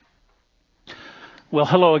Well,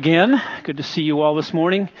 hello again. Good to see you all this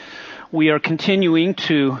morning. We are continuing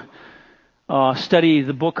to study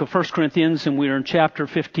the book of 1 Corinthians, and we are in chapter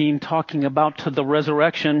 15 talking about the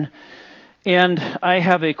resurrection. And I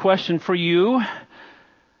have a question for you.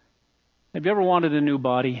 Have you ever wanted a new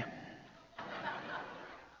body?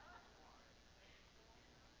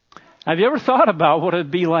 Have you ever thought about what it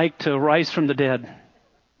would be like to rise from the dead? Have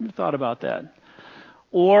you thought about that?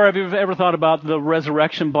 Or have you ever thought about the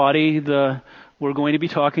resurrection body? We're going to be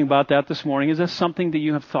talking about that this morning. Is this something that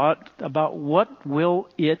you have thought about? What will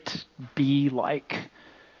it be like?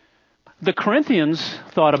 The Corinthians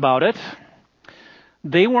thought about it.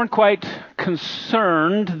 They weren't quite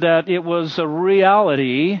concerned that it was a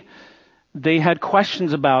reality. They had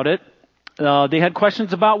questions about it. They had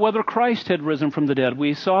questions about whether Christ had risen from the dead.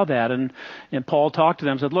 We saw that, and Paul talked to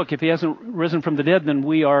them and said, look, if he hasn't risen from the dead, then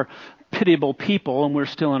we are pitiable people and we're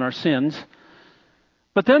still in our sins.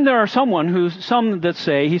 But then there are some that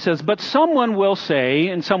say, he says, but someone will say,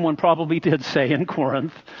 and someone probably did say in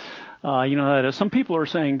Corinth, you know how that is. Some people are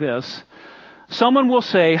saying this. Someone will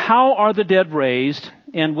say, how are the dead raised,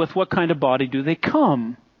 and with what kind of body do they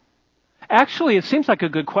come? Actually, it seems like a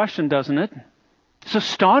good question, doesn't it? It's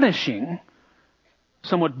astonishing,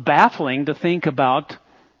 somewhat baffling to think about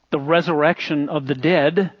the resurrection of the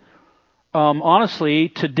dead. Honestly,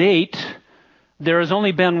 to date, there has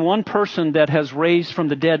only been one person that has raised from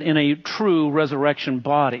the dead in a true resurrection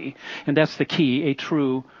body. And that's the key, a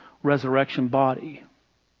true resurrection body.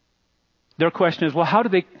 Their question is, well, how do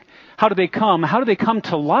they come? How do they come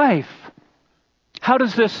to life? How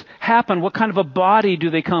does this happen? What kind of a body do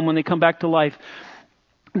they come when they come back to life?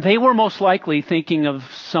 They were most likely thinking of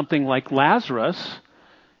something like Lazarus.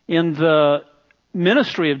 In the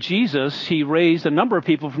ministry of Jesus, he raised a number of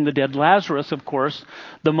people from the dead. Lazarus, of course,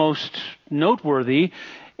 the most noteworthy.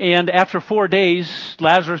 And after 4 days,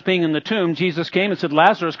 Lazarus being in the tomb, Jesus came and said,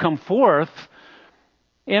 Lazarus, come forth.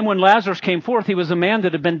 And when Lazarus came forth, he was a man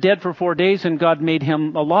that had been dead for 4 days, and God made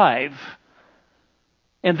him alive.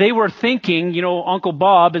 And they were thinking, Uncle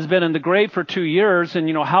Bob has been in the grave for 2 years,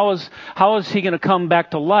 and how is he going to come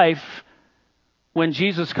back to life when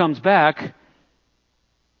Jesus comes back?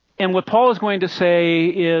 And what Paul is going to say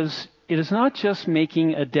is, it is not just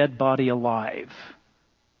making a dead body alive.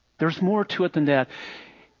 There's more to it than that.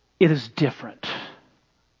 It is different.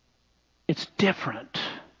 It's different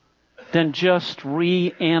than just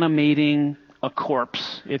reanimating a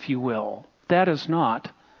corpse, if you will. That is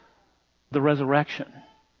not the resurrection.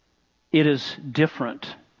 It is different.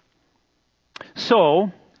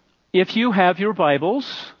 So, if you have your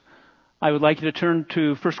Bibles, I would like you to turn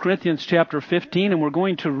to 1 Corinthians chapter 15, and we're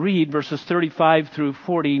going to read verses 35 through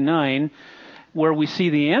 49, where we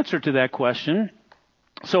see the answer to that question.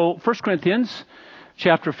 So, 1 Corinthians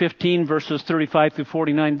chapter 15, verses 35 through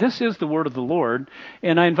 49, this is the word of the Lord,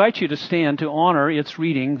 and I invite you to stand to honor its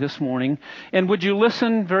reading this morning. And would you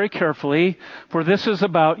listen very carefully, for this is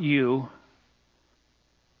about you.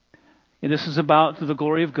 And this is about the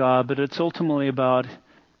glory of God, but it's ultimately about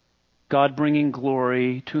God bringing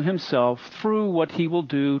glory to himself through what he will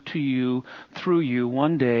do to you, through you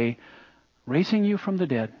one day, raising you from the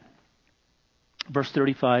dead. Verse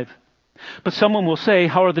 35. But someone will say,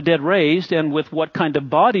 how are the dead raised, and with what kind of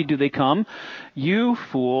body do they come? You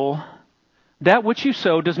fool, that which you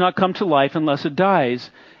sow does not come to life unless it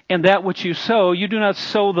dies. And that which you sow, you do not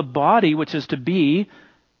sow the body which is to be,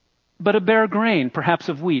 but a bare grain, perhaps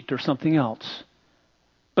of wheat or something else.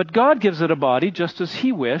 But God gives it a body just as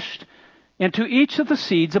he wished, and to each of the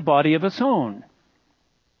seeds a body of its own.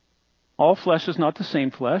 All flesh is not the same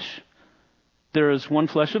flesh. There is one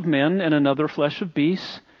flesh of men, and another flesh of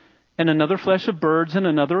beasts, and another flesh of birds, and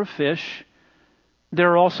another of fish.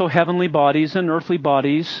 There are also heavenly bodies and earthly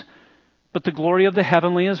bodies, but the glory of the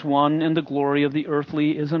heavenly is one, and the glory of the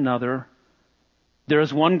earthly is another. There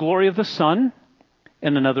is one glory of the sun,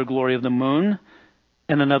 and another glory of the moon,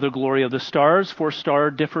 and another glory of the stars, for star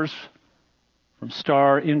differs from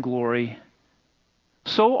star in glory.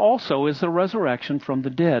 So also is the resurrection from the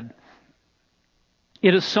dead.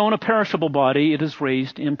 It is sown a perishable body, it is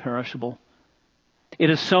raised imperishable. It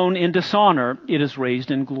is sown in dishonor, it is raised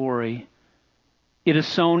in glory. It is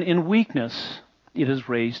sown in weakness, it is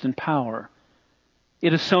raised in power.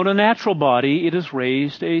 It is sown a natural body, it is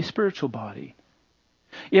raised a spiritual body.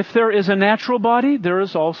 If there is a natural body, there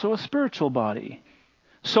is also a spiritual body.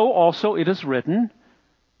 So also it is written,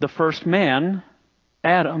 the first man,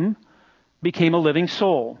 Adam, became a living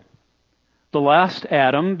soul. The last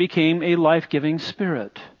Adam became a life-giving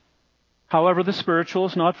spirit. However, the spiritual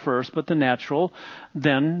is not first, but the natural,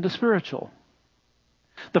 then the spiritual.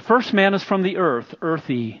 The first man is from the earth,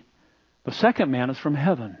 earthy. The second man is from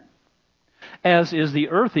heaven. As is the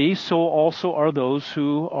earthy, so also are those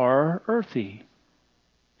who are earthy.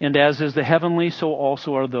 And as is the heavenly, so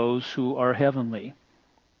also are those who are heavenly.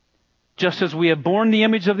 Just as we have borne the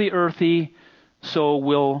image of the earthy, so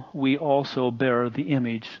will we also bear the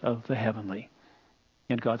image of the heavenly.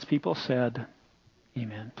 And God's people said,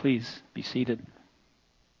 Amen. Please be seated.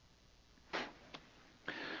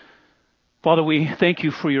 Father, we thank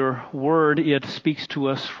you for your word. It speaks to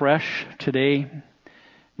us fresh today.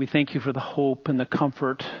 We thank you for the hope and the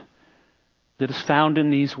comfort that is found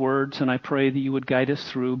in these words, and I pray that you would guide us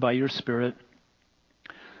through by your Spirit.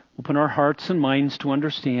 Open our hearts and minds to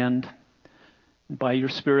understand. By your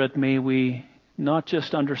Spirit, may we not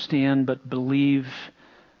just understand, but believe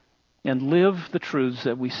and live the truths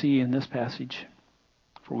that we see in this passage.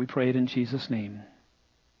 For we pray it in Jesus' name.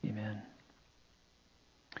 Amen.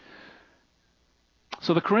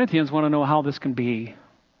 So the Corinthians want to know how this can be.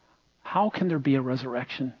 How can there be a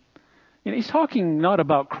resurrection? And he's talking not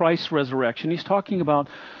about Christ's resurrection. He's talking about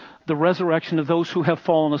the resurrection of those who have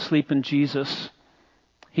fallen asleep in Jesus.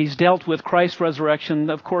 He's dealt with Christ's resurrection.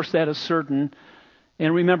 Of course, that is certain.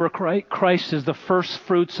 And remember, Christ is the first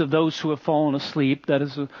fruits of those who have fallen asleep. That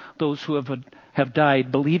is, those who have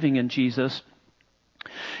died believing in Jesus.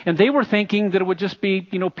 And they were thinking that it would just be,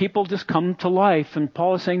 people just come to life. And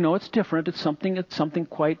Paul is saying, no, it's different. It's something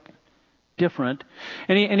quite different.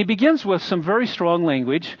 And he begins with some very strong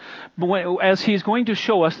language. As he's going to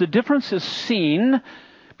show us, the difference is seen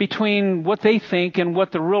between what they think and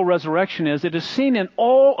what the real resurrection is. It is seen in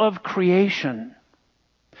all of creation.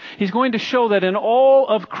 He's going to show that in all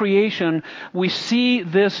of creation, we see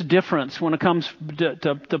this difference when it comes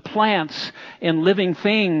to plants and living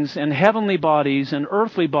things and heavenly bodies and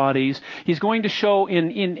earthly bodies. He's going to show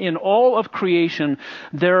in all of creation,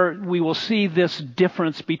 there we will see this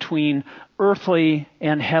difference between earthly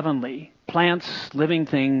and heavenly. Plants, living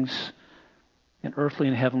things, and earthly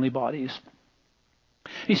and heavenly bodies.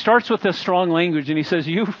 He starts with this strong language and he says,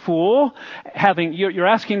 you fool, you're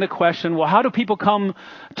asking the question, well, how do people come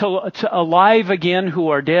to alive again who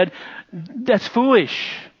are dead? That's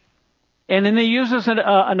foolish. And then he uses an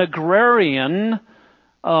agrarian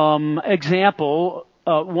example,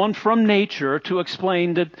 one from nature, to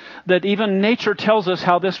explain that even nature tells us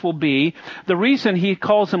how this will be. The reason he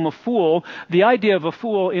calls him a fool, the idea of a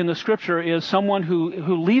fool in the scripture is someone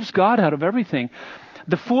who leaves God out of everything.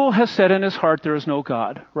 The fool has said in his heart there is no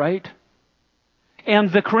God, right?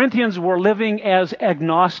 And the Corinthians were living as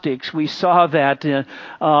agnostics. We saw that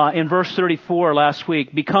in verse 34 last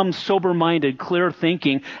week. Become sober-minded,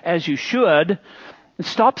 clear-thinking, as you should. And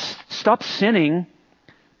stop sinning,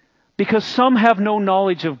 because some have no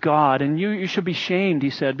knowledge of God. And you should be shamed, he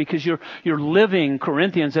said, because you're living,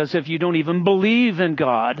 Corinthians, as if you don't even believe in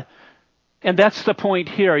God. And that's the point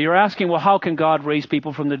here. You're asking, well, how can God raise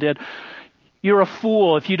people from the dead? You're a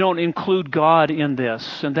fool if you don't include God in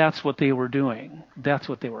this. And that's what they were doing. That's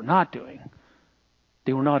what they were not doing.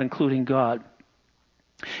 They were not including God.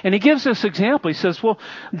 And he gives this example. He says, well,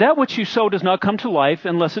 that which you sow does not come to life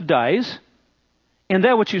unless it dies. And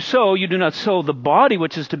that which you sow, you do not sow the body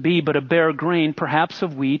which is to be, but a bare grain, perhaps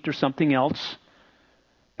of wheat or something else.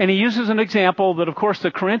 And he uses an example that, of course, the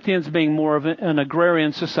Corinthians being more of an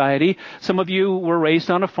agrarian society. Some of you were raised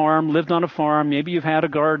on a farm, lived on a farm. Maybe you've had a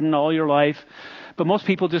garden all your life. But most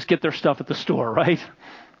people just get their stuff at the store, right?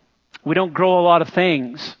 We don't grow a lot of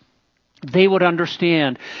things. They would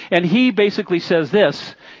understand. And he basically says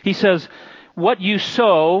this. He says, what you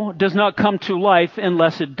sow does not come to life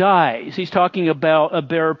unless it dies. He's talking about a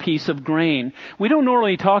bare piece of grain. We don't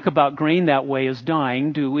normally talk about grain that way as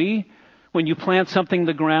dying, do we? When you plant something in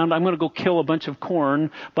the ground, I'm going to go kill a bunch of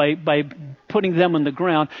corn by putting them in the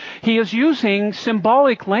ground. He is using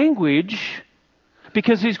symbolic language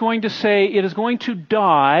because he's going to say it is going to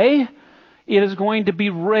die, it is going to be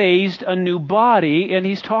raised a new body, and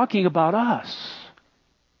he's talking about us.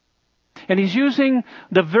 And he's using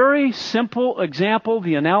the very simple example,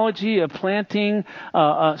 the analogy of planting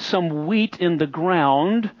some wheat in the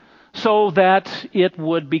ground so that it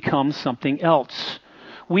would become something else.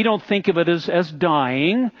 We don't think of it as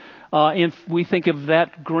dying. We think of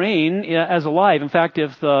that grain as alive. In fact,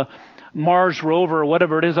 if the Mars rover, or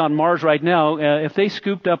whatever it is on Mars right now, if they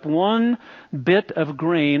scooped up one bit of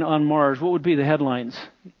grain on Mars, what would be the headlines?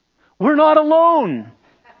 We're not alone.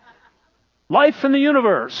 Life in the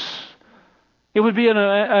universe. It would be an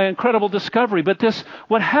incredible discovery. But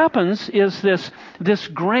what happens is this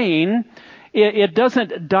grain, it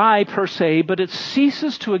doesn't die per se, but it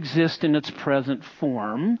ceases to exist in its present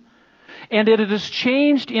form. And it is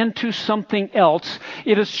changed into something else.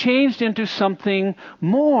 It is changed into something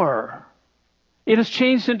more. It is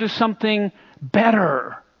changed into something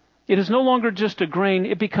better. It is no longer just a grain.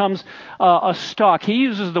 It becomes a stalk. He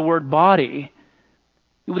uses the word body.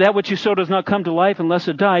 That which you sow does not come to life unless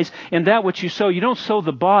it dies. And that which you sow, you don't sow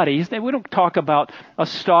the body. We don't talk about a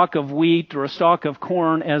stalk of wheat or a stalk of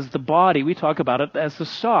corn as the body. We talk about it as the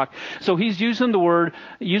stalk. So he's using the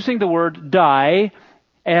word die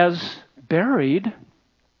as buried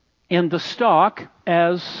and the stalk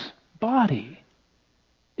as body.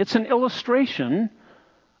 It's an illustration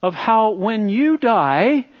of how when you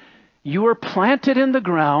die, you are planted in the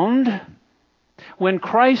ground. When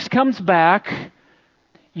Christ comes back,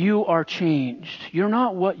 you are changed. You're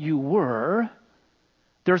not what you were.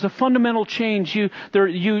 There's a fundamental change.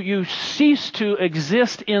 You cease to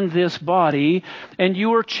exist in this body, and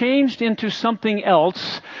you are changed into something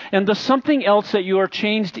else. And the something else that you are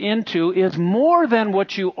changed into is more than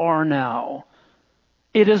what you are now.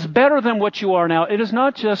 It is better than what you are now. It is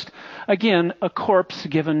not just, again, a corpse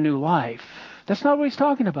given new life. That's not what he's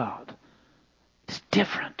talking about. It's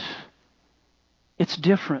different. It's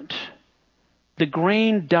different. The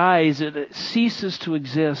grain dies, it ceases to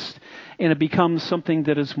exist, and it becomes something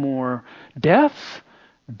that is more death,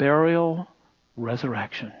 burial,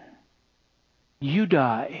 resurrection. You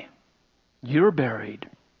die, you're buried,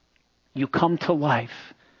 you come to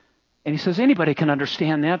life. And he says anybody can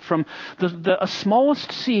understand that from the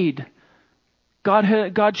smallest seed.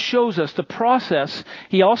 God shows us the process.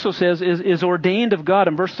 He also says is ordained of God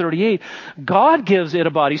in verse 38. God gives it a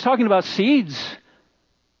body. He's talking about seeds.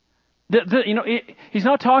 He's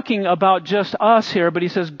not talking about just us here, but he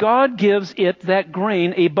says God gives it, that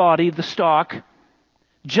grain, a body, the stalk,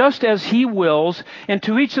 just as he wills, and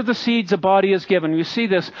to each of the seeds a body is given. You see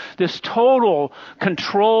this total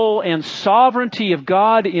control and sovereignty of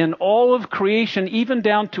God in all of creation, even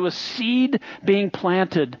down to a seed being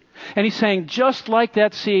planted. And he's saying, just like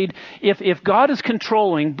that seed, if God is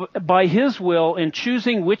controlling by his will and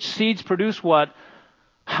choosing which seeds produce what,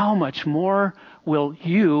 how much more will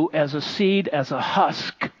you, as a seed, as a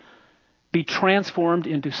husk, be transformed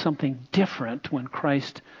into something different when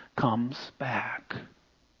Christ comes back?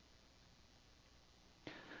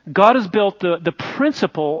 God has built the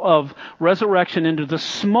principle of resurrection into the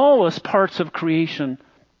smallest parts of creation.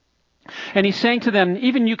 And he's saying to them,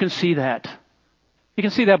 even you can see that. You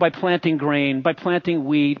can see that by planting grain, by planting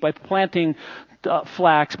wheat, by planting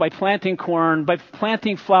flax, by planting corn, by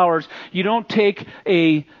planting flowers. You don't take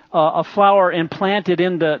a flower and plant it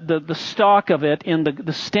in the stalk of it, in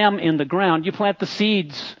the stem in the ground. You plant the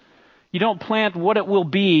seeds. You don't plant what it will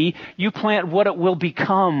be. You plant what it will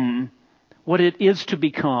become, what it is to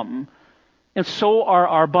become. And so are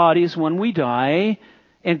our bodies when we die.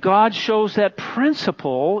 And God shows that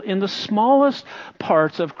principle in the smallest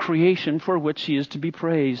parts of creation for which he is to be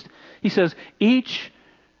praised. He says each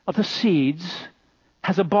of the seeds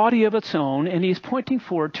has a body of its own, and he's pointing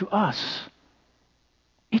forward to us.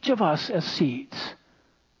 Each of us as seeds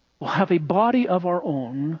will have a body of our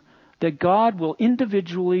own that God will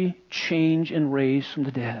individually change and raise from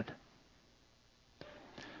the dead.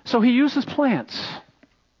 So he uses plants.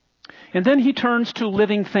 And then he turns to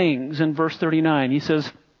living things in verse 39. He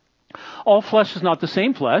says, all flesh is not the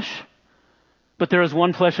same flesh, but there is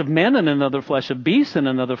one flesh of men and another flesh of beasts and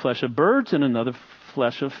another flesh of birds and another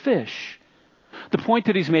flesh of fish. The point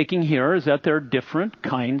that he's making here is that there are different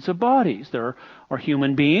kinds of bodies. There are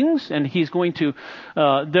human beings, and he's going to,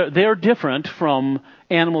 they're different from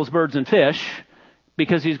animals, birds, and fish,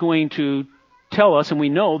 because he's going to tell us, and we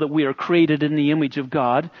know that we are created in the image of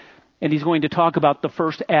God. And he's going to talk about the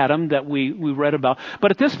first Adam that we read about. But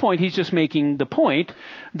at this point, he's just making the point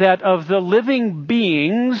that of the living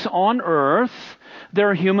beings on earth, there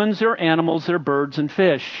are humans, there are animals, there are birds and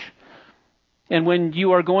fish. And when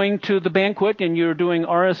you are going to the banquet and you're doing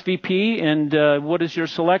RSVP and what is your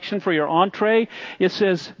selection for your entree, it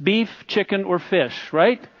says beef, chicken, or fish,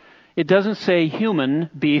 right? It doesn't say human,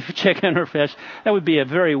 beef, chicken, or fish. That would be a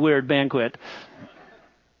very weird banquet.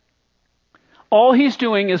 All he's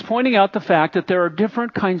doing is pointing out the fact that there are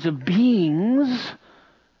different kinds of beings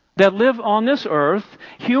that live on this earth.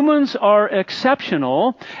 Humans are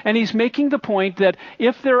exceptional, and he's making the point that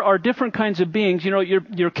if there are different kinds of beings,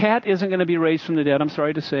 your cat isn't going to be raised from the dead, I'm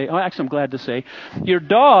sorry to say. Oh, actually, I'm glad to say. Your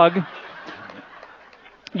dog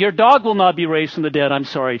will not be raised from the dead, I'm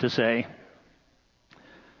sorry to say.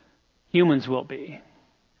 Humans will be.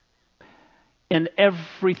 And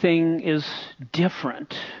everything is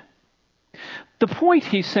different. The point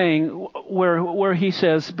he's saying, where he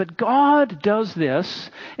says, but God does this,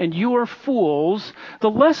 and you are fools, the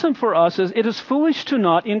lesson for us is it is foolish to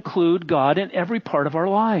not include God in every part of our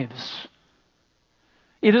lives.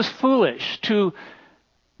 It is foolish to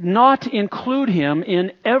not include him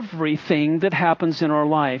in everything that happens in our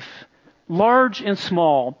life, large and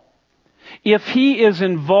small. If he is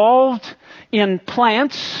involved in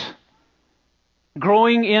plants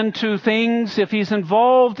growing into things, if he's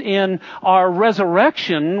involved in our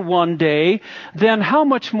resurrection one day, then how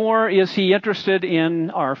much more is he interested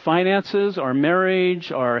in our finances, our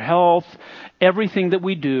marriage, our health, everything that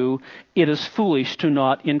we do? It is foolish to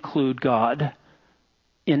not include God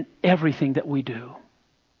in everything that we do.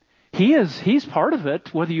 He's part of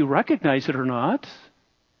it, whether you recognize it or not.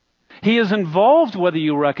 He is involved whether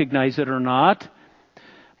you recognize it or not.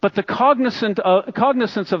 But the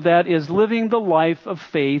cognizance of that is living the life of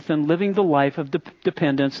faith and living the life of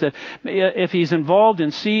dependence. That if he's involved in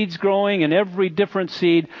seeds growing in every different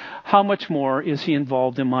seed, how much more is he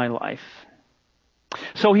involved in my life?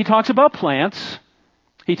 So he talks about plants.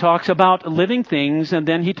 He talks about living things, and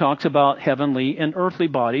then he talks about heavenly and earthly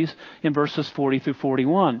bodies in verses 40 through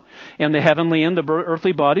 41. And the heavenly and the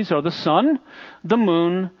earthly bodies are the sun, the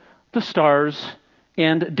moon, the stars,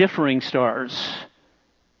 and differing stars.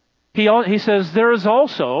 He says there is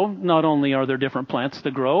also, not only are there different plants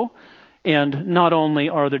that grow, and not only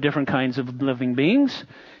are there different kinds of living beings,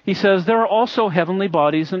 he says there are also heavenly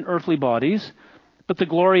bodies and earthly bodies, but the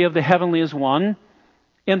glory of the heavenly is one,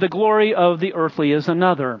 and the glory of the earthly is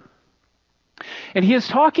another. And he is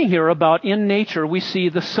talking here about in nature we see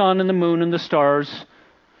the sun and the moon and the stars,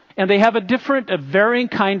 and they have a varying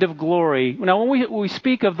kind of glory. Now when we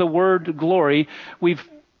speak of the word glory, we've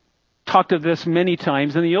talked of this many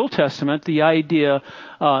times. In the Old Testament, the idea,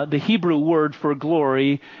 the Hebrew word for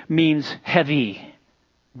glory means heavy,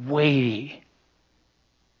 weighty.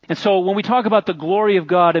 And so when we talk about the glory of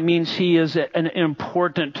God, it means he is an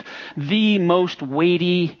important, the most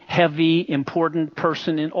weighty, heavy, important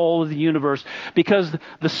person in all of the universe. Because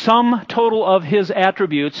the sum total of his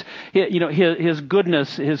attributes, his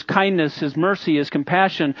goodness, his kindness, his mercy, his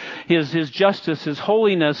compassion, his justice, his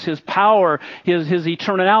holiness, his power, his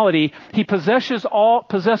eternality, he possesses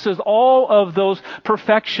all of those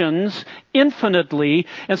perfections infinitely.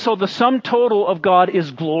 And so the sum total of God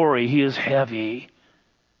is glory. He is heavy.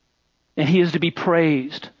 And he is to be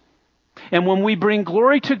praised. And when we bring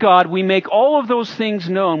glory to God, we make all of those things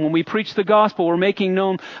known. When we preach the gospel, we're making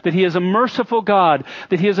known that he is a merciful God,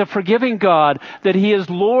 that he is a forgiving God, that he is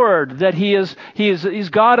Lord, that he is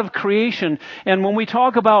God of creation. And when we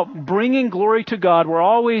talk about bringing glory to God, we're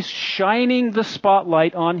always shining the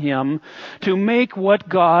spotlight on him to make what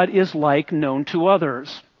God is like known to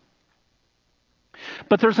others.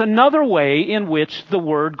 But there's another way in which the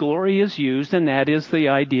word glory is used, and that is the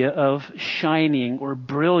idea of shining or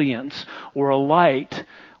brilliance or a light.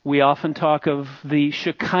 We often talk of the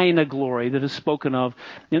Shekinah glory that is spoken of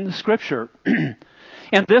in the Scripture.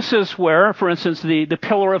 And this is where, for instance, the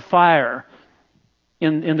pillar of fire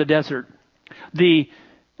in the desert,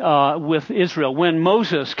 with Israel. When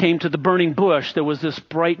Moses came to the burning bush, there was this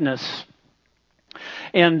brightness.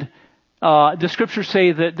 And the scriptures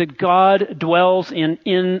say that God dwells in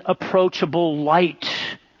inapproachable light.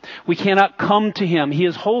 We cannot come to him. He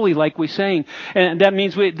is holy, like we're saying. And that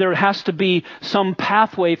means there has to be some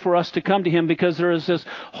pathway for us to come to him, because there is this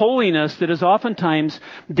holiness that is oftentimes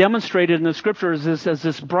demonstrated in the scriptures as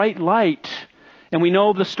this bright light. And we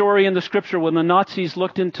know the story in the scripture when the Nazis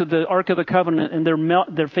looked into the Ark of the Covenant and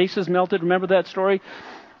their faces melted. Remember that story?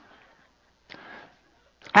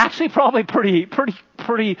 Actually, probably pretty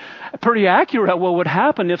accurate what would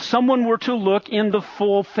happen if someone were to look in the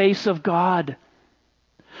full face of God.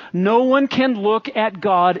 No one can look at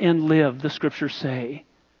God and live, the scriptures say.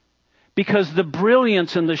 Because the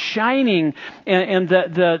brilliance and the shining and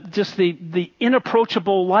the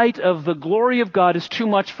inapproachable light of the glory of God is too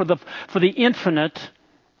much for the infinite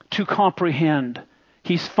to comprehend.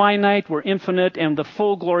 He's finite, we're infinite, and the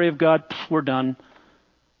full glory of God, we're done.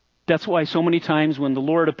 That's why so many times when the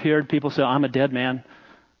Lord appeared, people say, I'm a dead man.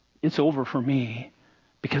 It's over for me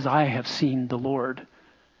because I have seen the Lord.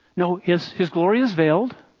 No, his glory is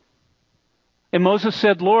veiled. And Moses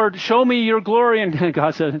said, Lord, show me your glory. And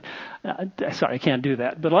God said, sorry, I can't do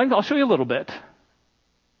that, but I'll show you a little bit.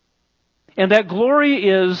 And that glory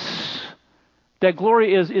is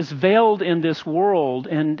veiled in this world,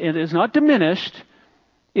 and it is not diminished.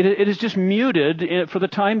 It is just muted for the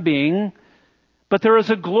time being. But there is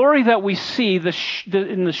a glory that we see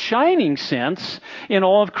in the shining sense in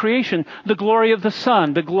all of creation. The glory of the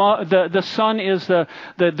sun. The sun is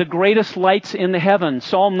the greatest lights in the heavens.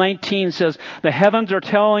 Psalm 19 says, the heavens are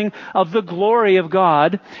telling of the glory of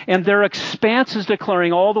God, and their expanse is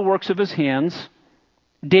declaring all the works of his hands.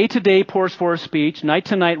 Day to day pours forth speech. Night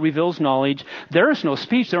to night reveals knowledge. There is no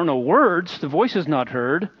speech. There are no words. The voice is not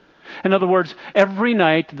heard. In other words, every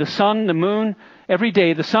night, the sun, the moon, every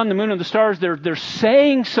day, the sun, the moon, and the stars, they're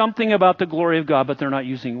saying something about the glory of God, but they're not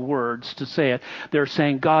using words to say it. They're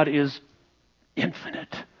saying God is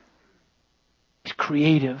infinite. He's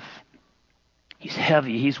creative. He's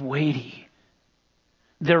heavy. He's weighty.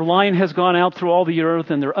 Their line has gone out through all the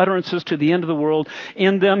earth, and their utterances to the end of the world.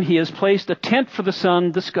 In them he has placed a tent for the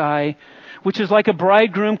sun, the sky, which is like a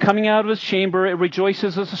bridegroom coming out of his chamber. It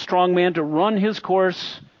rejoices as a strong man to run his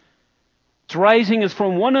course. Its rising is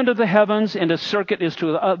from one end of the heavens, and its circuit is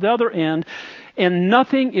to the other end, and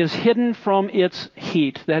nothing is hidden from its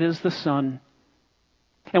heat. That is the sun.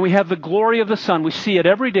 And we have the glory of the sun. We see it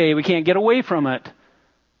every day. We can't get away from it.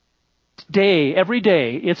 Day, every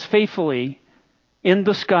day, it's faithfully in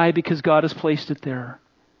the sky because God has placed it there.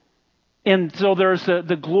 And so there's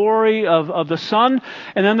the glory of the sun,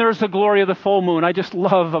 and then there's the glory of the full moon. I just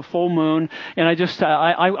love a full moon, and I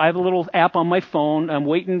have a little app on my phone. I'm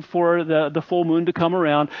waiting for the full moon to come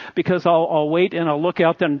around because I'll wait and I'll look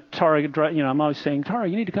out. Then Tara, I'm always saying, Tara,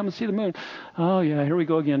 you need to come and see the moon. Oh yeah, here we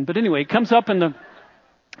go again. But anyway, it comes up in the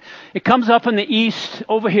east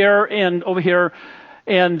over here, and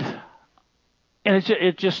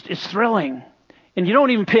it's thrilling. And you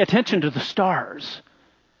don't even pay attention to the stars.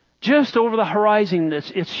 Just over the horizon,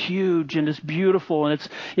 it's huge and it's beautiful, and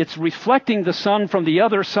it's reflecting the sun from the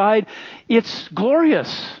other side. It's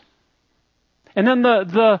glorious. And then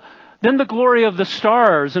the glory of the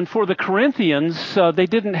stars. And for the Corinthians, they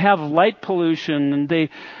didn't have light pollution, and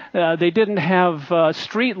they didn't have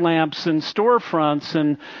street lamps and storefronts,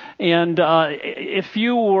 and if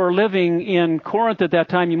you were living in Corinth at that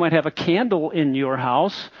time, you might have a candle in your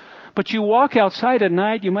house. But you walk outside at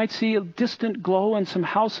night, you might see a distant glow in some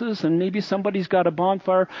houses, and maybe somebody's got a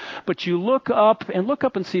bonfire. But you look up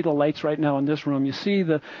and see the lights right now in this room. You see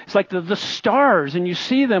it's like the stars, and you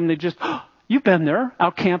see them. They just, you've been there,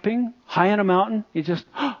 out camping, high on a mountain. You just,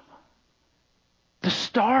 the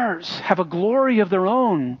stars have a glory of their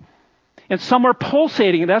own. And some are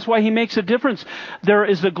pulsating, and that's why he makes a difference. There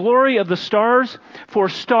is the glory of the stars, for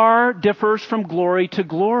star differs from glory to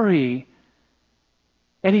glory.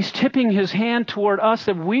 And he's tipping his hand toward us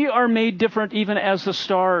that we are made different even as the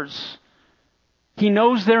stars. He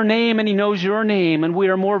knows their name and he knows your name, and we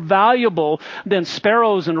are more valuable than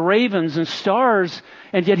sparrows and ravens and stars,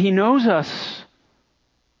 and yet he knows us.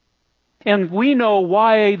 And we know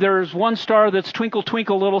why there's one star that's twinkle,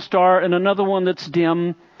 twinkle, little star, and another one that's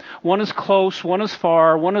dim. One is close, one is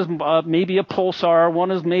far, one is maybe a pulsar,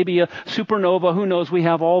 one is maybe a supernova. Who knows? We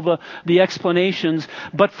have all the explanations.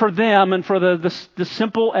 But for them and for the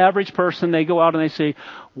simple average person, they go out and they say,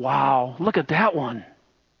 wow, look at that one.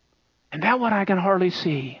 And that one I can hardly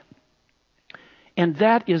see. And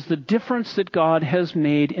that is the difference that God has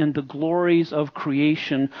made in the glories of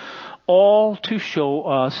creation, all to show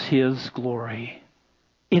us His glory.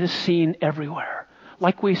 It is seen everywhere.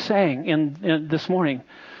 Like we sang in this morning,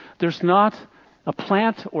 there's not a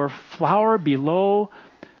plant or flower below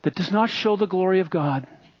that does not show the glory of God.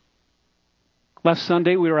 Last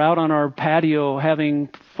Sunday, we were out on our patio having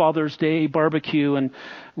Father's Day barbecue, and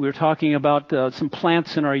we were talking about some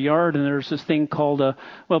plants in our yard, and there's this thing called a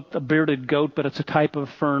bearded goat, but it's a type of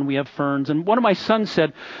fern. We have ferns. And one of my sons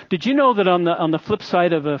said, did you know that on the flip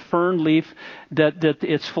side of a fern leaf that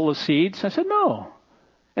it's full of seeds? I said, no.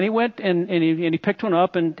 And he went and he picked one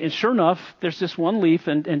up, and sure enough, there's this one leaf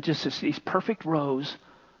and just these perfect rows,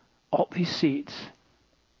 all these seeds.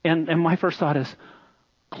 And my first thought is,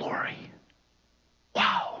 glory.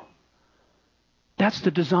 Wow. That's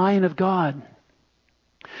the design of God.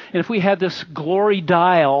 And if we had this glory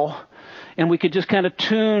dial, and we could just kind of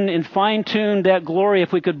tune and fine-tune that glory,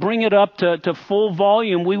 if we could bring it up to full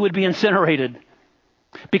volume, we would be incinerated.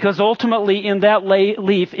 Because ultimately in that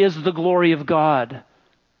leaf is the glory of God.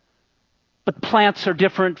 But plants are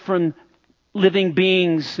different from living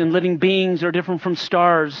beings, and living beings are different from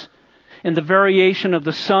stars. And the variation of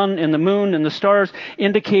the sun and the moon and the stars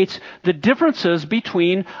indicates the differences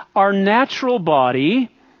between our natural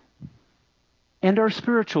body and our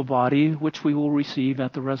spiritual body, which we will receive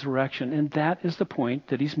at the resurrection. And that is the point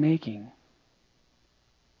that he's making.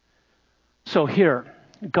 So here,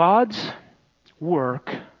 God's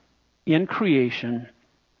work in creation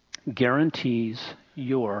guarantees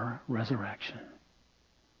your resurrection.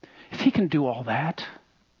 If he can do all that,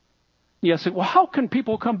 you say, well, how can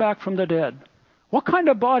people come back from the dead? What kind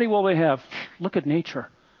of body will they have? Look at nature.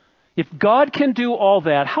 If God can do all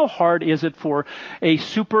that, how hard is it for a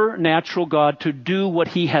supernatural God to do what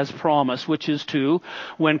he has promised, which is to,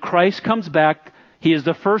 when Christ comes back, He is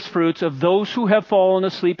the first fruits of those who have fallen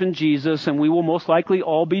asleep in Jesus, and we will most likely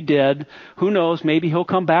all be dead. Who knows? Maybe he'll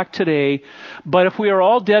come back today. But if we are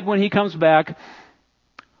all dead when he comes back,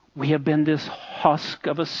 we have been this husk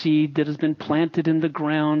of a seed that has been planted in the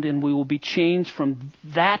ground, and we will be changed from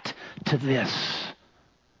that to this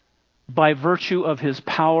by virtue of his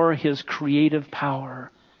power, his creative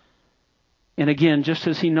power. And again, just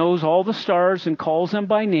as he knows all the stars and calls them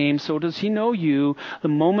by name, so does he know you, the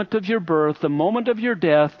moment of your birth, the moment of your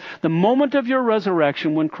death, the moment of your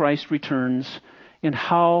resurrection when Christ returns. And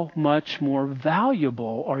how much more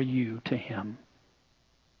valuable are you to him?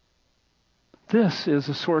 This is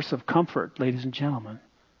a source of comfort, ladies and gentlemen,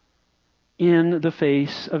 in the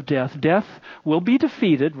face of death. Death will be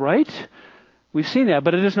defeated, right? We've seen that,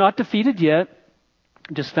 but it is not defeated yet.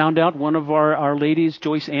 Just found out one of our ladies,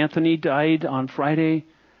 Joyce Anthony, died on Friday.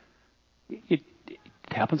 It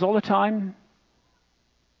happens all the time.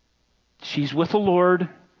 She's with the Lord.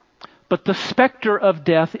 But the specter of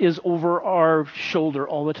death is over our shoulder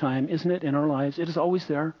all the time, isn't it, in our lives? It is always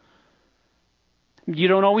there. You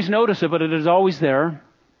don't always notice it, but it is always there.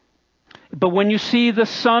 But when you see the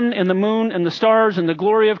sun and the moon and the stars and the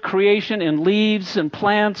glory of creation and leaves and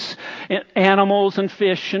plants and animals and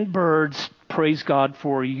fish and birds, praise God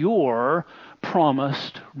for your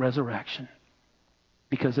promised resurrection.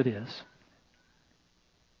 Because it is.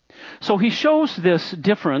 So he shows this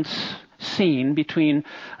difference seen between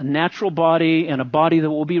a natural body and a body that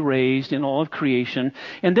will be raised in all of creation.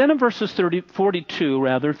 And then in verses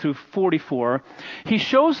 42 through 44, he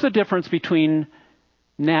shows the difference between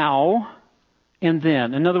now and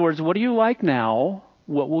then. In other words, what are you like now?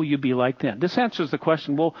 What will you be like then? This answers the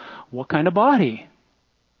question, well, what kind of body?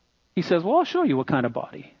 He says, well, I'll show you what kind of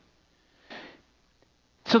body.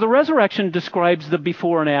 So the resurrection describes the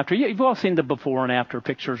before and after. You've all seen the before and after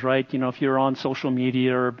pictures, right? You know, if you're on social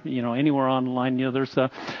media or, anywhere online, there's the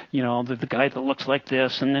guy that looks like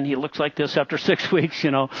this and then he looks like this after 6 weeks,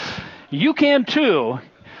 You can too.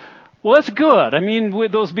 Well, that's good. I mean,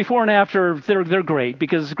 with those before and after, they're great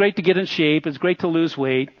because it's great to get in shape. It's great to lose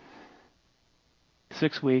weight.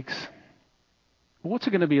 6 weeks. What's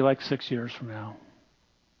it going to be like 6 years from now?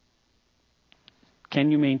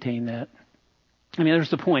 Can you maintain that? I mean, there's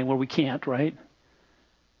the point where we can't, right?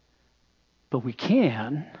 But we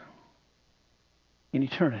can in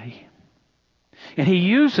eternity. And he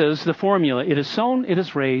uses the formula, it is sown, it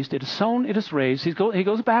is raised, it is sown, it is raised. He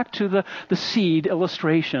goes back to the seed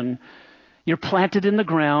illustration. You're planted in the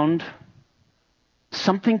ground,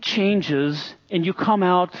 something changes, and you come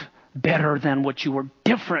out better than what you were,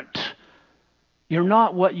 different. You're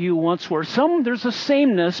not what you once were. There's a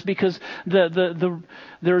sameness because there's the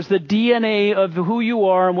DNA of who you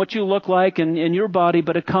are and what you look like in your body,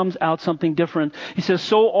 but it comes out something different. He says,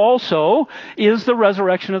 so also is the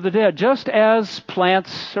resurrection of the dead. Just as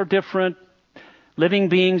plants are different, living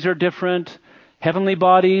beings are different, heavenly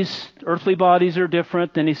bodies, earthly bodies are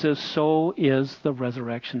different, then he says, so is the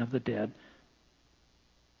resurrection of the dead.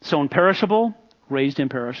 Sown perishable, raised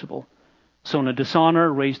imperishable. Sown in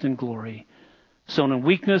dishonor, raised in glory. Sown in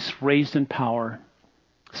weakness, raised in power.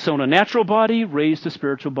 Sown a natural body, raised a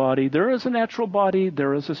spiritual body. There is a natural body,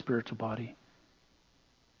 there is a spiritual body.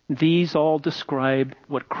 These all describe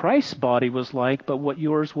what Christ's body was like, but what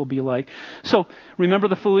yours will be like. So, remember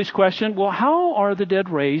the foolish question? Well, how are the dead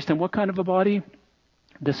raised and what kind of a body?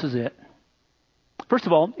 This is it. First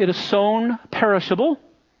of all, it is sown perishable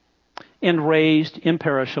and raised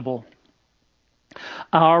imperishable.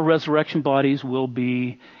 Our resurrection bodies will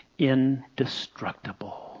be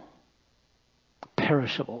indestructible.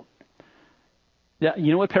 Perishable. Yeah,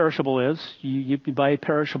 you know what perishable is? You buy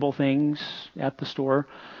perishable things at the store.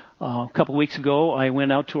 A couple of weeks ago, I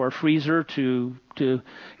went out to our freezer to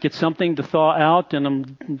get something to thaw out, and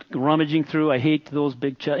I'm rummaging through. I hate those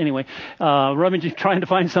big rummaging, trying to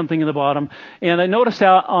find something in the bottom. And I noticed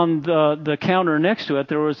out on the counter next to it,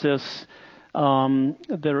 there was this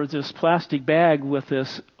plastic bag with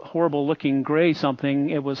this horrible looking gray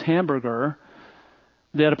something. It was hamburger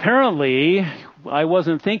that apparently I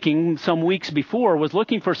wasn't thinking some weeks before, was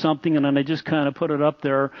looking for something, and then I just kind of put it up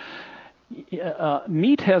there.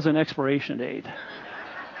 Meat has an expiration date.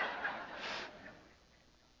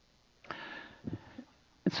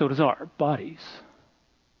 And so does our bodies.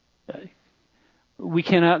 We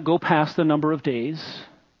cannot go past the number of days.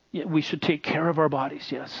 We should take care of our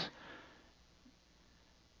bodies, yes.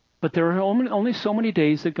 But there are only so many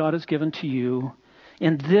days that God has given to you,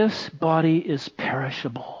 and this body is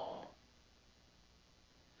perishable.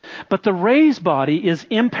 But the raised body is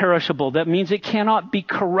imperishable. That means it cannot be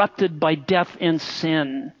corrupted by death and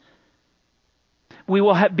sin. We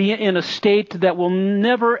will be in a state that will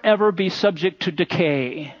never, ever be subject to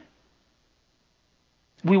decay.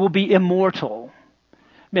 We will be immortal.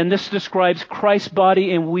 And this describes Christ's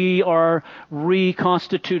body, and we are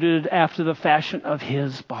reconstituted after the fashion of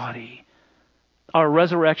His body. Our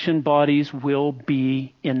resurrection bodies will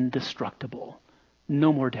be indestructible.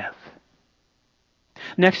 No more death.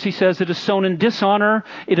 Next he says, it is sown in dishonor,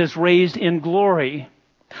 it is raised in glory.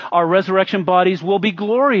 Our resurrection bodies will be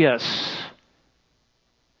glorious.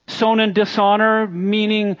 Sown in dishonor,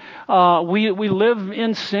 meaning we live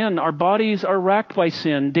in sin. Our bodies are racked by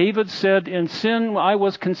sin. David said, in sin I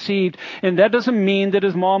was conceived. And that doesn't mean that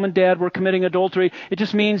his mom and dad were committing adultery. It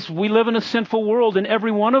just means we live in a sinful world, and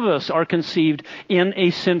every one of us are conceived in a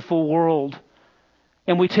sinful world.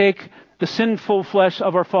 And we take the sinful flesh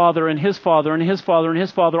of our father and his father and his father and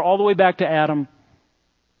his father all the way back to Adam.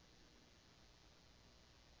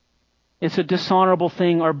 It's a dishonorable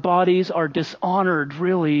thing. Our bodies are dishonored,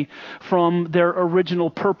 really, from their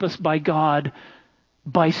original purpose by God,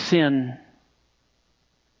 by sin.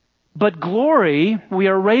 But glory, we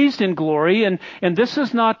are raised in glory, and this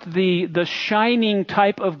is not the shining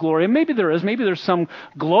type of glory. Maybe there is. Maybe there's some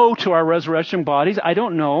glow to our resurrection bodies. I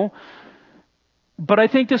don't know. But I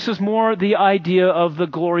think this is more the idea of the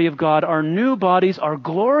glory of God. Our new bodies are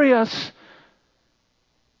glorious,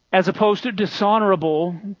 as opposed to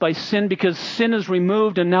dishonorable by sin, because sin is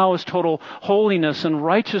removed and now is total holiness and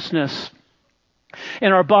righteousness.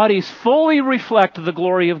 And our bodies fully reflect the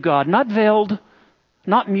glory of God, not veiled,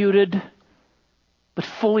 not muted, but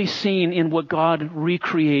fully seen in what God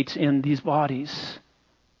recreates in these bodies.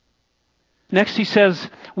 Next he says,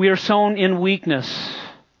 we are sown in weakness.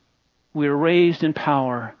 We are raised in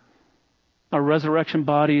power. Our resurrection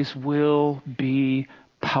bodies will be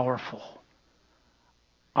powerful.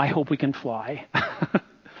 I hope we can fly.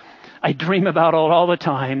 I dream about it all the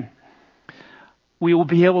time. We will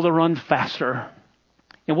be able to run faster.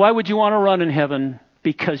 And why would you want to run in heaven?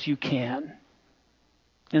 Because you can.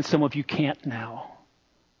 And some of you can't now.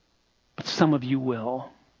 But some of you will.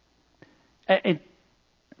 And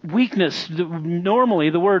weakness, normally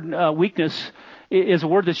the word weakness is a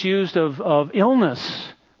word that's used of illness.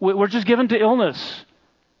 We're just given to illness.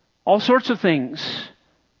 All sorts of things.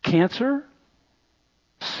 Cancer,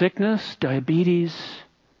 sickness, diabetes.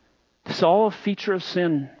 It's all a feature of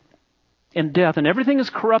sin and death. And everything is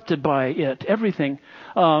corrupted by it. Everything.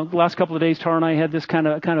 The last couple of days, Tara and I had this kind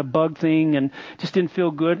of bug thing and just didn't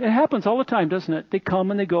feel good. It happens all the time, doesn't it? They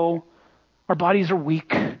come and they go. Our bodies are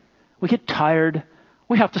weak. We get tired.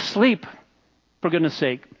 We have to sleep, for goodness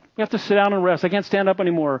sake. We have to sit down and rest. I can't stand up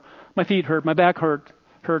anymore. My feet hurt. My back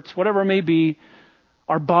hurts. Whatever it may be.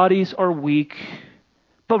 Our bodies are weak,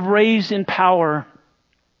 but raised in power.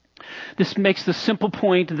 This makes the simple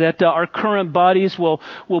point that our current bodies will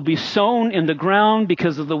be sown in the ground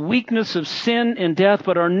because of the weakness of sin and death,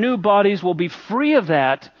 but our new bodies will be free of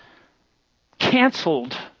that,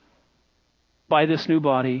 canceled by this new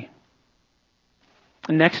body.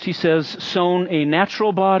 Next he says, sown a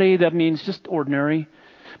natural body. That means just ordinary.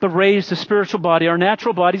 But raised a spiritual body. Our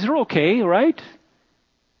natural bodies are okay, right?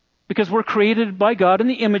 Because we're created by God in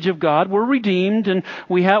the image of God. We're redeemed, and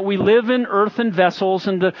we live in earthen vessels,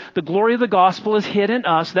 and the glory of the gospel is hid in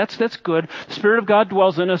us. That's good. The Spirit of God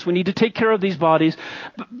dwells in us. We need to take care of these bodies.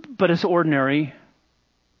 But it's ordinary.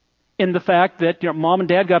 In the fact that your mom and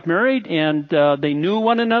dad got married, and they knew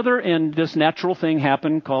one another, and this natural thing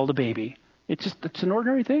happened called a baby. It's an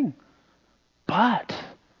ordinary thing. But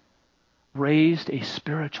raised a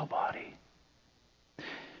spiritual body.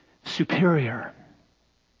 Superior.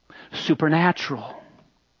 Supernatural.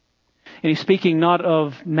 And he's speaking not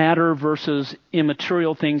of matter versus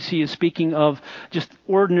immaterial things. He is speaking of just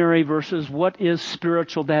ordinary versus what is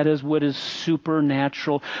spiritual, that is what is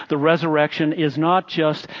supernatural. The resurrection is not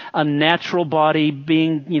just a natural body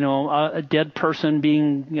being, a dead person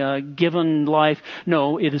being given life.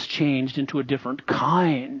 No, it is changed into a different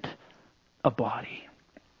kind of body.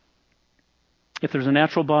 If there's a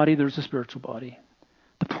natural body, there's a spiritual body.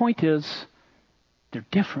 The point is, they're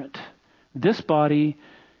different. This body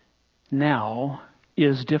now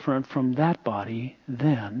is different from that body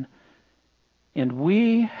then. And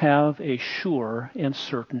we have a sure and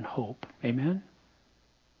certain hope. Amen?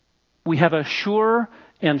 We have a sure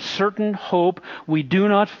and certain hope. We do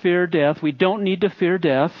not fear death. We don't need to fear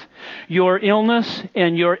death. Your illness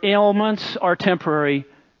and your ailments are temporary.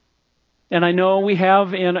 And I know we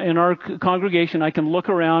have in our congregation, I can look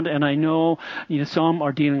around and I know, some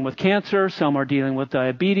are dealing with cancer, some are dealing with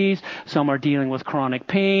diabetes, some are dealing with chronic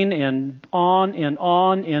pain, and on and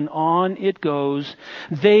on and on it goes.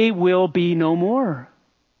 They will be no more.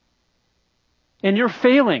 And your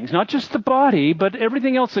failings, not just the body, but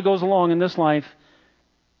everything else that goes along in this life,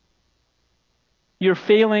 your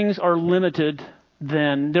failings are limited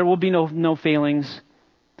then. There will be no failings.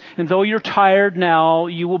 And though you're tired now,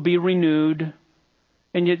 you will be renewed.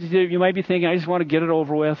 And you might be thinking, I just want to get it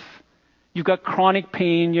over with. You've got chronic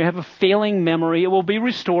pain. You have a failing memory. It will be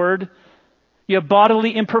restored. You have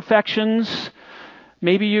bodily imperfections.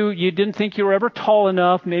 Maybe you didn't think you were ever tall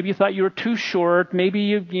enough. Maybe you thought you were too short. Maybe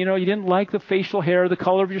you didn't like the facial hair, the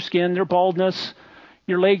color of your skin, their baldness.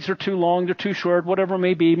 Your legs are too long, they're too short, whatever it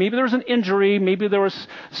may be. Maybe there was an injury. Maybe there was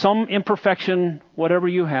some imperfection. Whatever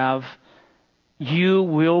you have, you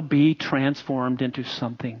will be transformed into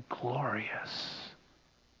something glorious.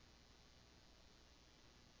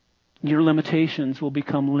 Your limitations will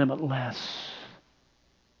become limitless.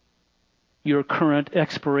 Your current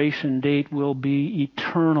expiration date will be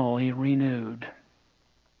eternally renewed.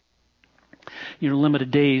 Your limited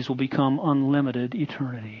days will become unlimited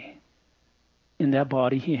eternity in that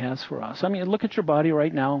body He has for us. I mean, look at your body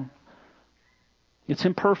right now. It's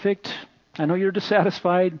imperfect. I know you're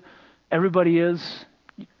dissatisfied. Everybody is.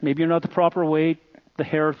 Maybe you're not the proper weight, the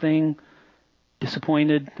hair thing,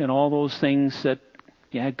 disappointed, and all those things that,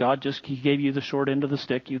 God He gave you the short end of the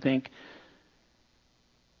stick, you think.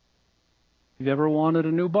 If you've ever wanted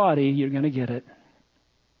a new body, you're going to get it.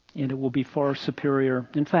 And it will be far superior.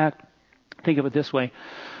 In fact, think of it this way.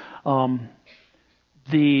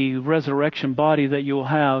 The resurrection body that you'll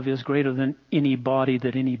have is greater than any body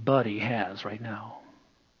that anybody has right now.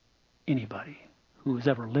 Anybody who has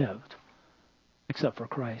ever lived, except for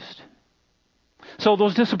Christ. So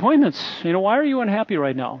those disappointments, why are you unhappy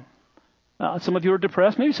right now? Some of you are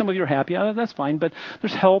depressed. Maybe some of you are happy. That's fine. But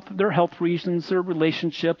there are health reasons. There are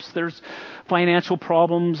relationships. There's financial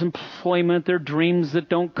problems, employment. There are dreams that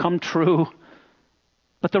don't come true.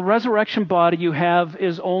 But the resurrection body you have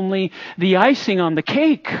is only the icing on the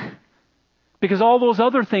cake. Because all those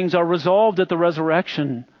other things are resolved at the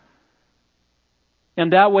resurrection.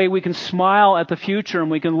 And that way we can smile at the future and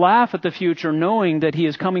we can laugh at the future knowing that He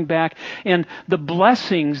is coming back. And the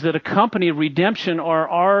blessings that accompany redemption are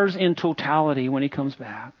ours in totality when He comes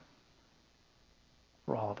back.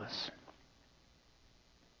 For all of us.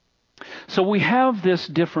 So we have this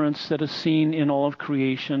difference that is seen in all of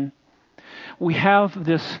creation. We have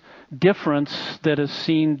this difference that is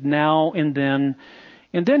seen now and then.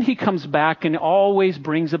 And then He comes back and always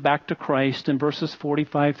brings it back to Christ in verses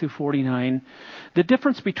 45 through 49. The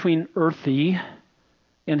difference between earthy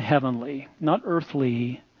and heavenly. Not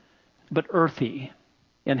earthly, but earthy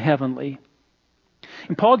and heavenly.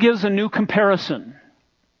 And Paul gives a new comparison.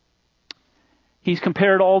 He's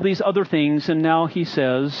compared all these other things, and now he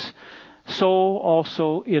says, so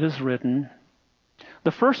also it is written,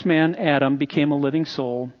 the first man, Adam, became a living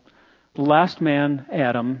soul. The last man,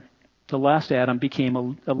 the last Adam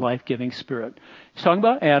became a life-giving spirit. He's talking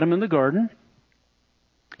about Adam in the garden.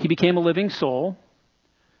 He became a living soul.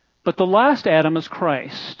 But the last Adam is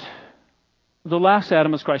Christ. The last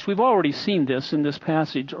Adam is Christ. We've already seen this in this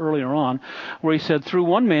passage earlier on, where he said, through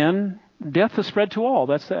one man, death has spread to all.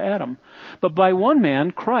 That's the Adam. But by one man,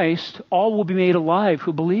 Christ, all will be made alive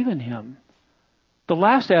who believe in Him. The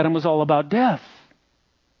last Adam was all about death.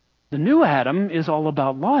 The new Adam is all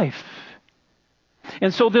about life.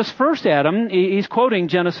 And so this first Adam, he's quoting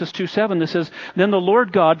Genesis 2:7 that says, then the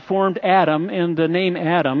Lord God formed Adam, and the name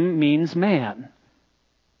Adam means man.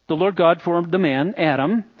 The Lord God formed the man,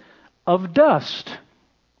 Adam, of dust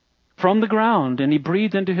from the ground, and He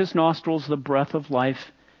breathed into his nostrils the breath of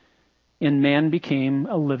life, and man became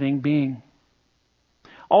a living being.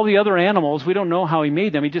 All the other animals, we don't know how He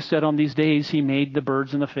made them. He just said on these days He made the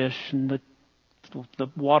birds and the fish, and the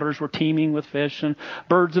waters were teeming with fish and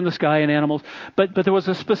birds in the sky and animals. But there was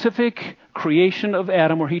a specific creation of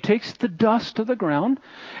Adam where He takes the dust of the ground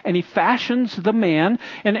and He fashions the man.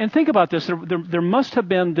 And think about this. There must have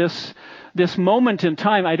been this moment in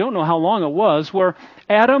time, I don't know how long it was, where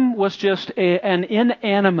Adam was just an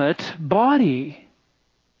inanimate body.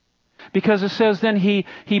 Because it says then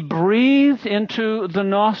he breathed into the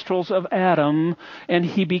nostrils of Adam and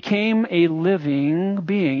he became a living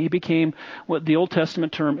being. He became what the Old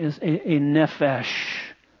Testament term is a nephesh,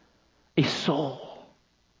 a soul.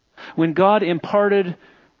 When God imparted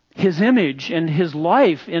His image and His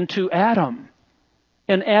life into Adam,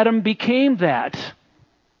 and Adam became that.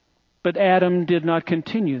 But Adam did not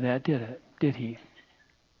continue that, did he?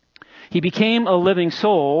 He became a living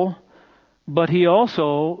soul, but he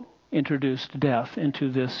also introduced death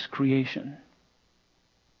into this creation.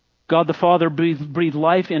 God the Father breathed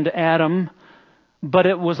life into Adam, but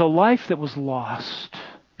it was a life that was lost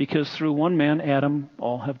because through one man, Adam,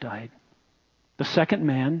 all have died. the second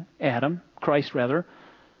man, Adam, Christ rather,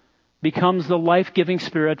 becomes the life-giving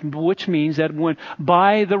Spirit, which means that when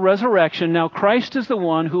by the resurrection, now Christ is the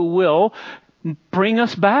one who will bring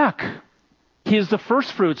us back. He is the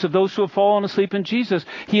first fruits of those who have fallen asleep in Jesus.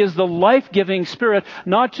 He is the life-giving Spirit,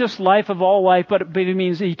 not just life of all life, but it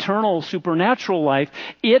means eternal, supernatural life.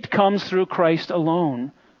 It comes through Christ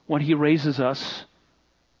alone when He raises us.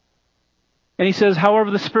 And He says,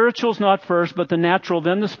 however, the spiritual is not first, but the natural,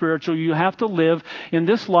 then the spiritual. You have to live in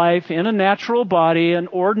this life in a natural body, an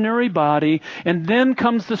ordinary body, and then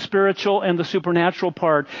comes the spiritual and the supernatural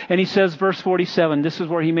part. And He says, verse 47, this is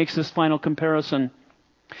where He makes this final comparison.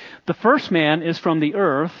 The first man is from the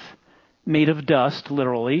earth, made of dust,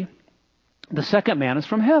 literally. The second man is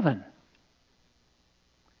from heaven,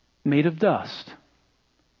 made of dust.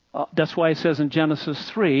 That's why it says in Genesis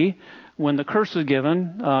 3, when the curse is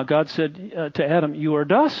given, God said to Adam, you are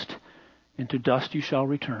dust, and to dust you shall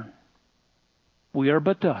return. We are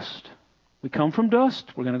but dust. We come from dust.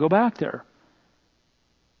 We're going to go back there.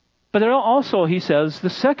 But there also, he says, the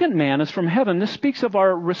second man is from heaven. This speaks of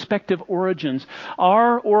our respective origins.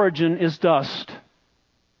 Our origin is dust.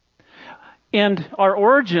 And our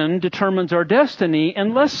origin determines our destiny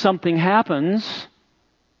unless something happens.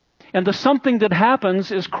 And the something that happens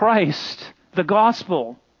is Christ, the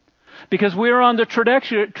gospel. Because we're on the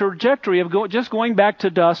trajectory of just going back to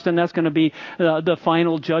dust, and that's going to be the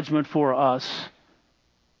final judgment for us.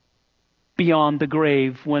 Beyond the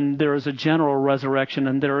grave, when there is a general resurrection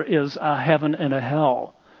and there is a heaven and a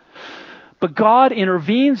hell. But God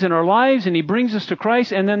intervenes in our lives and He brings us to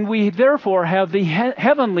Christ, and then we therefore have the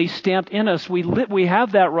heavenly stamped in us. We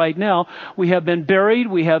have that right now. We have been buried.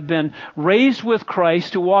 We have been raised with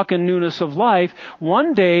Christ to walk in newness of life.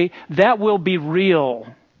 One day that will be real.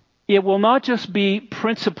 It will not just be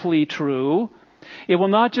principally true. It will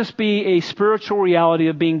not just be a spiritual reality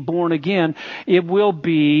of being born again. It will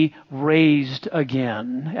be raised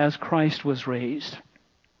again as Christ was raised.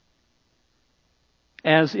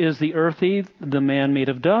 As is the earthy, the man made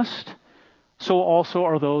of dust, so also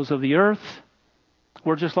are those of the earth.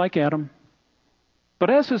 We're just like Adam. But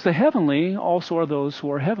as is the heavenly, also are those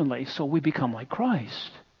who are heavenly. So we become like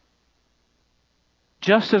Christ.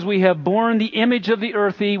 Just as we have borne the image of the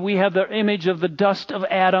earthy, we have the image of the dust of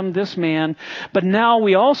Adam, this man. But now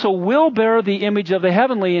we also will bear the image of the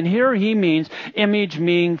heavenly. And here he means, image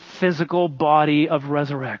meaning physical body of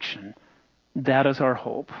resurrection. That is our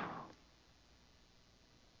hope.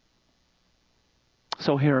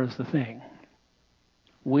 So here is the thing.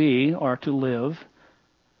 We are to live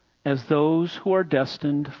as those who are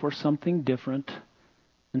destined for something different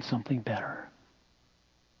and something better.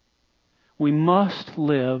 We must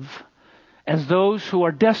live as those who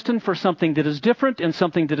are destined for something that is different and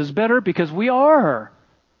something that is better, because we are.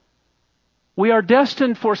 We are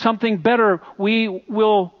destined for something better. We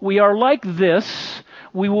are like this.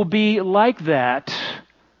 We will be like that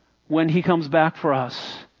when He comes back for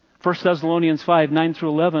us. 1 Thessalonians 5, 9 through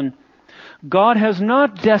 11. God has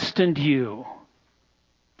not destined you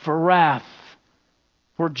for wrath,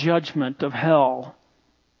 for judgment of hell,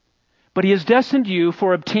 but He has destined you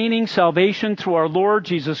for obtaining salvation through our Lord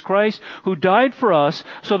Jesus Christ, who died for us,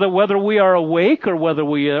 so that whether we are awake or whether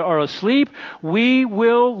we are asleep, we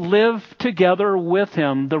will live together with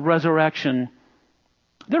Him, the resurrection.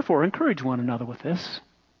 Therefore, encourage one another with this,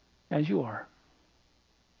 as you are.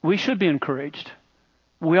 We should be encouraged.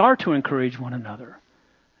 We are to encourage one another.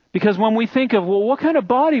 Because when we think of, well, what kind of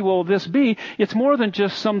body will this be? It's more than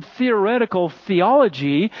just some theoretical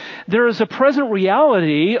theology. There is a present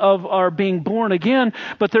reality of our being born again,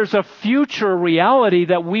 but there's a future reality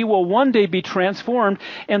that we will one day be transformed.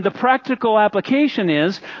 And the practical application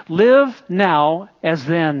is, live now as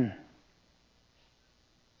then.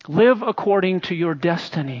 Live according to your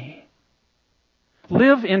destiny.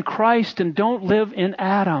 Live in Christ and don't live in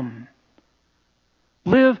Adam.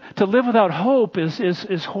 To live without hope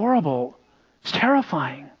is horrible. It's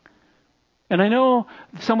terrifying. And I know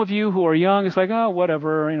some of you who are young, it's like, oh,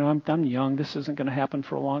 whatever, I'm young. This isn't going to happen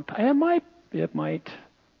for a long time. It might.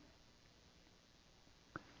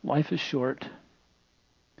 Life is short.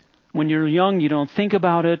 When you're young, you don't think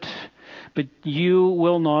about it, but you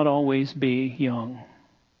will not always be young.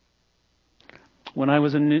 When I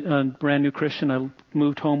was a brand new Christian, I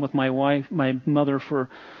moved home with my mother for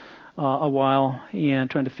a while, and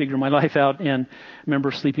trying to figure my life out. And I remember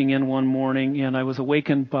sleeping in one morning, and I was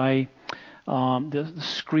awakened by the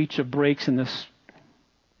screech of brakes and this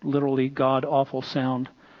literally god-awful sound.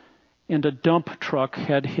 And a dump truck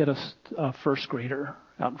had hit a first grader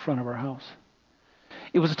out in front of our house.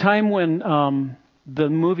 It was a time when the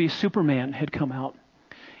movie Superman had come out,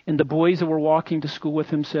 and the boys that were walking to school with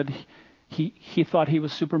him said, He thought he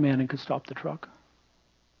was Superman and could stop the truck.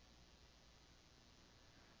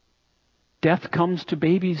 Death comes to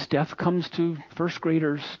babies. Death comes to first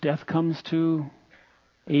graders. Death comes to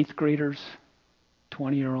 8th graders,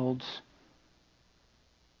 20-year-olds.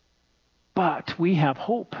 But we have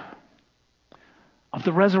hope of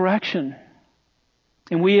the resurrection.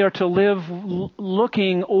 And we are to live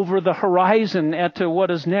looking over the horizon at to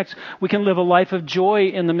what is next. We can live a life of joy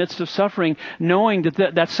in the midst of suffering, knowing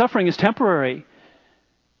that suffering is temporary.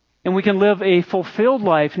 And we can live a fulfilled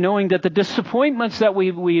life, knowing that the disappointments that we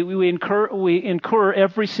incur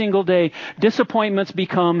every single day, disappointments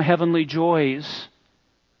become heavenly joys.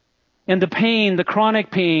 And the pain, the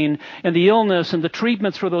chronic pain, and the illness, and the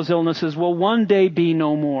treatments for those illnesses will one day be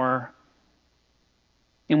no more.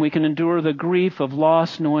 And we can endure the grief of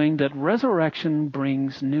loss, knowing that resurrection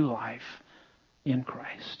brings new life in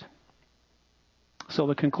Christ. So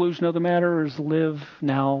the conclusion of the matter is live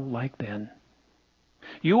now like then.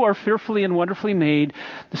 You are fearfully and wonderfully made.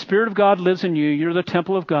 The Spirit of God lives in you. You're the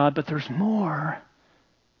temple of God, but there's more.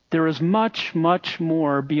 There is much, much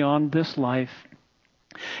more beyond this life.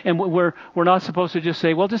 And we're not supposed to just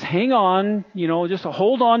say, well, just hang on, just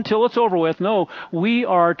hold on till it's over with. No, we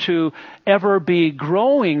are to ever be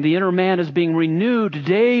growing. The inner man is being renewed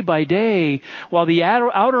day by day while the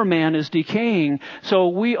outer man is decaying. So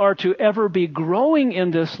we are to ever be growing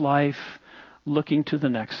in this life, looking to the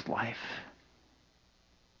next life.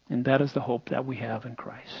 And that is the hope that we have in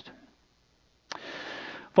Christ.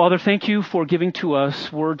 Father, thank you for giving to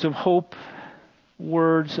us words of hope,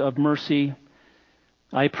 words of mercy.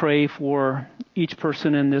 I pray for each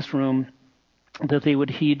person in this room that they would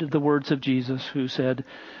heed the words of Jesus who said,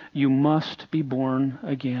 you must be born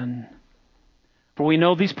again. For we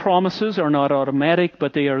know these promises are not automatic,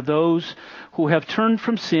 but they are those who have turned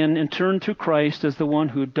from sin and turned to Christ as the one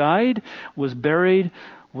who died, was buried,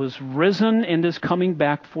 was risen, and is coming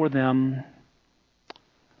back for them.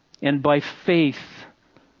 And by faith,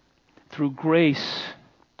 through grace,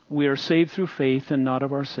 we are saved through faith and not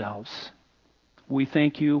of ourselves. We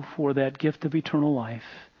thank you for that gift of eternal life.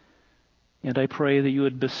 And I pray that you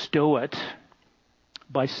would bestow it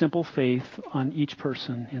by simple faith on each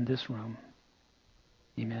person in this room.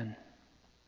 Amen.